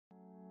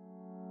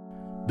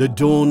The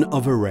dawn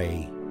of a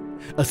ray,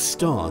 a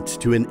start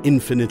to an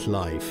infinite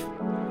life,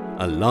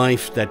 a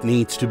life that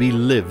needs to be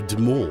lived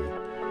more,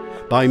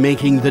 by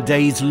making the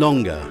days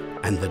longer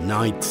and the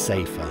nights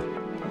safer,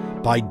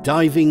 by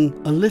diving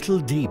a little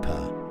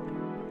deeper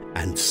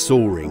and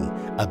soaring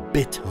a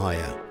bit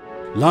higher.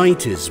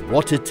 Light is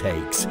what it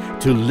takes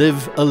to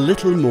live a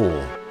little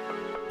more.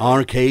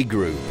 RK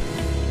Group,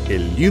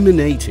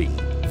 illuminating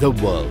the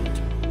world.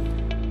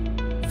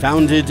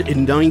 Founded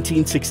in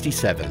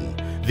 1967,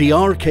 the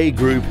RK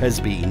Group has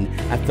been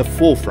at the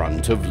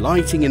forefront of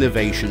lighting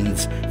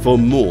innovations for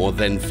more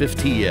than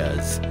 50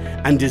 years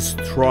and is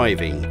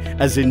thriving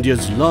as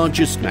India's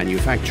largest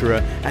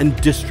manufacturer and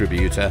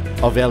distributor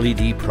of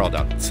LED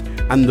products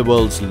and the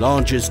world's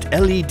largest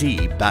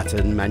LED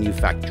batten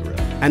manufacturer.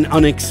 An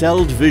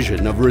unexcelled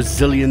vision of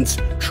resilience,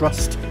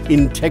 trust,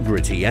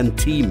 integrity and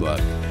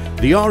teamwork,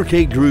 the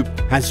RK Group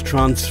has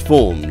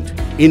transformed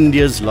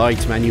India's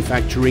light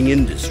manufacturing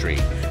industry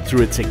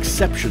through its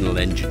exceptional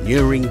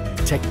engineering,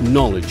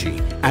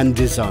 technology and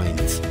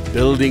designs.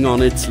 Building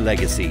on its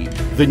legacy,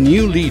 the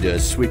new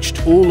leaders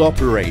switched all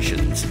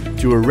operations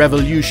to a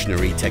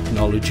revolutionary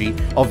technology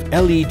of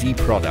LED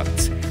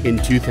products in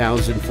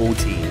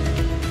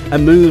 2014, a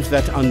move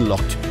that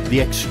unlocked the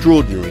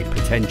extraordinary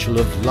potential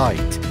of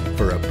light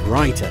for a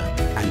brighter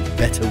and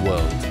better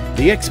world.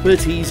 The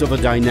expertise of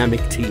a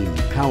dynamic team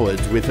powered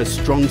with a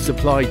strong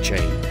supply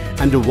chain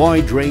and a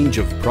wide range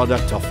of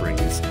product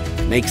offerings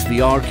makes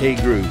the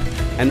RK Group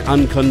an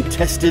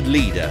uncontested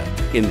leader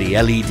in the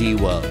LED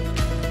world.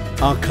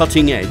 Our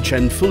cutting-edge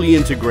and fully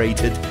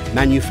integrated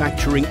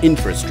manufacturing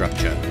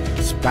infrastructure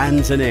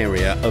spans an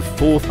area of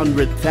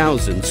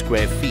 400,000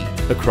 square feet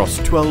across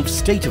 12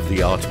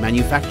 state-of-the-art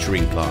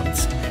manufacturing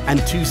plants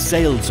and 2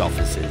 sales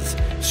offices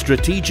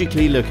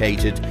strategically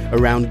located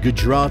around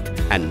Gujarat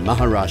and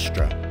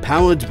Maharashtra.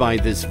 Powered by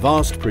this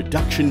vast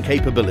production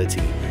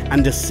capability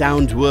and a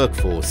sound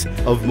workforce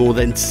of more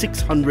than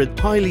 600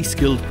 highly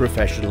skilled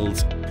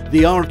professionals,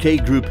 the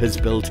RK Group has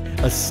built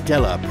a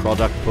stellar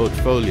product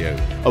portfolio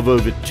of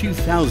over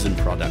 2,000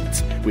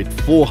 products with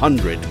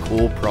 400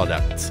 core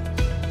products.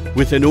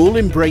 With an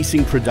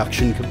all-embracing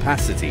production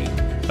capacity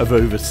of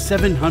over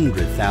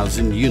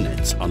 700,000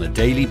 units on a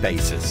daily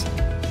basis,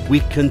 we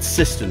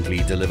consistently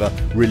deliver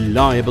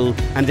reliable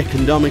and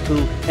economical,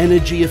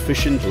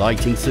 energy-efficient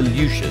lighting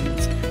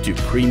solutions to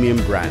premium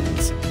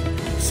brands.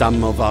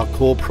 Some of our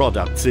core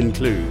products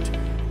include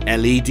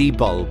LED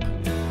bulb,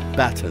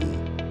 batten,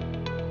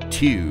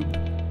 tube,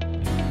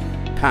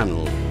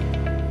 panel,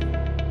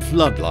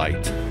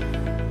 floodlight,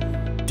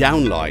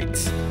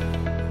 downlights,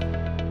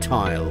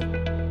 tile,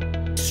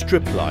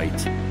 strip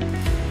light,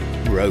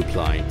 rope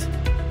light.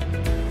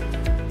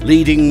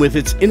 Leading with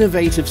its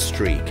innovative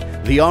streak,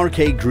 the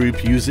RK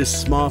Group uses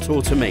smart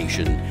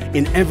automation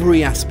in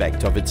every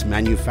aspect of its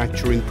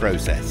manufacturing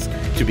process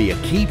to be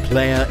a key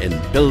player in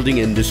Building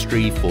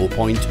Industry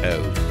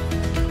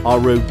 4.0. Our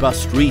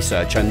robust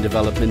research and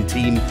development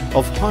team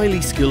of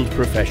highly skilled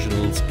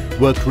professionals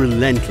work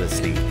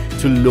relentlessly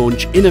to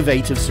launch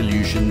innovative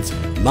solutions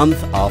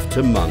month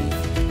after month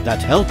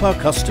that help our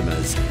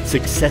customers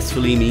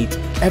successfully meet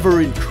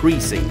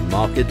ever-increasing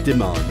market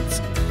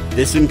demands.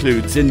 This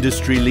includes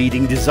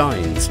industry-leading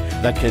designs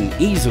that can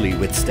easily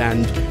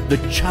withstand the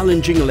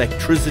challenging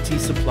electricity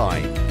supply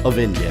of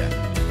India.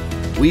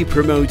 We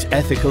promote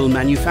ethical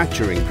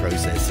manufacturing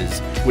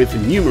processes with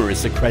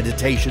numerous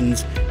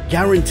accreditations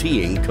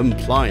guaranteeing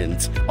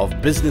compliance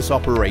of business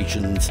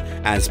operations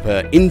as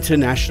per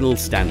international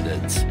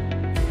standards.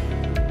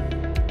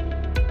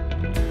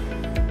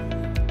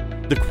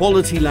 The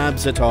quality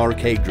labs at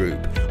RK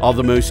Group are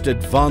the most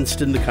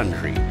advanced in the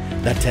country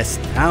that test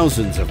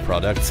thousands of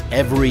products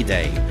every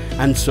day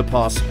and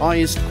surpass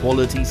highest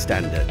quality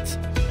standards.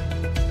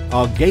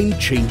 Our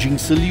game-changing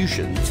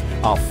solutions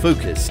are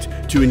focused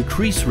to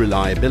increase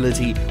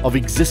reliability of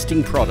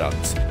existing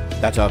products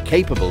that are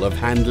capable of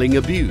handling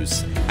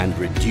abuse and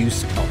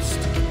reduce cost.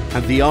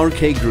 At the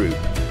RK Group,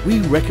 we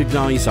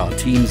recognize our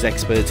team's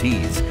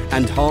expertise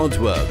and hard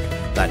work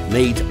that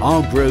made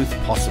our growth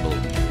possible.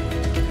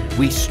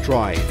 We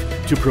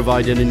strive to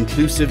provide an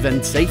inclusive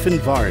and safe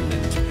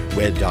environment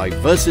where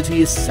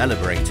diversity is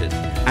celebrated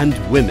and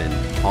women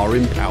are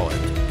empowered.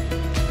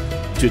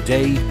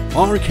 Today,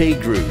 RK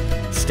Group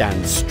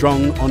stands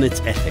strong on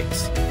its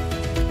ethics.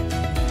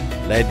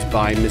 Led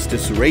by Mr.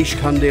 Suresh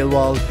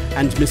Khandelwal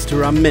and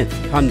Mr. Amit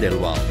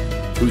Khandelwal,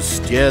 who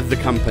steered the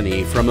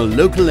company from a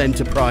local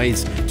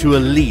enterprise to a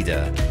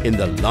leader in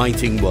the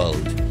lighting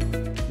world.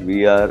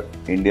 We are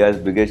India's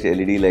biggest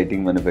LED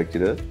lighting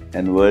manufacturer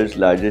and world's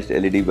largest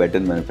LED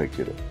batten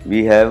manufacturer.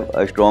 We have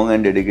a strong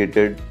and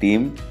dedicated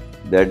team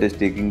that is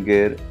taking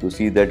care to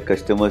see that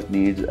customers'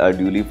 needs are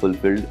duly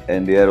fulfilled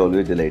and they are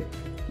always delighted.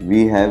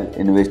 We have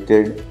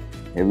invested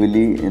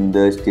heavily in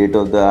the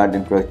state-of-the-art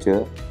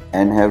infrastructure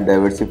and have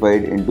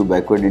diversified into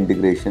backward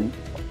integration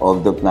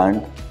of the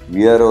plant.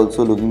 We are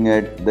also looking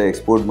at the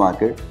export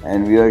market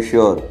and we are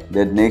sure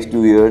that next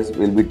 2 years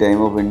will be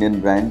time of Indian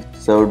brands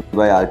served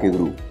by RK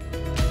Group.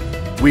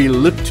 We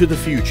look to the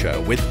future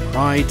with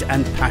pride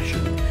and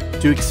passion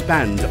to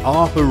expand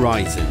our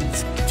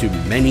horizons to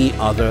many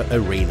other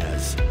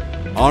arenas.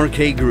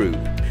 RK Group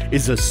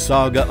is a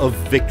saga of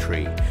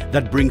victory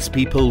that brings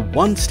people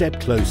one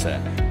step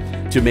closer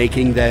to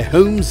making their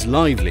homes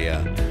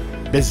livelier,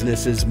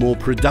 businesses more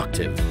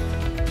productive,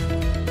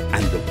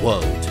 and the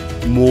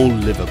world more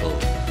livable.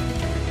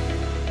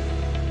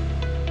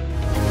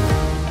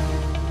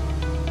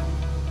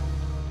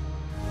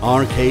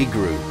 RK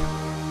Group,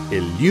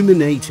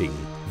 illuminating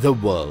the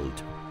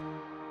world.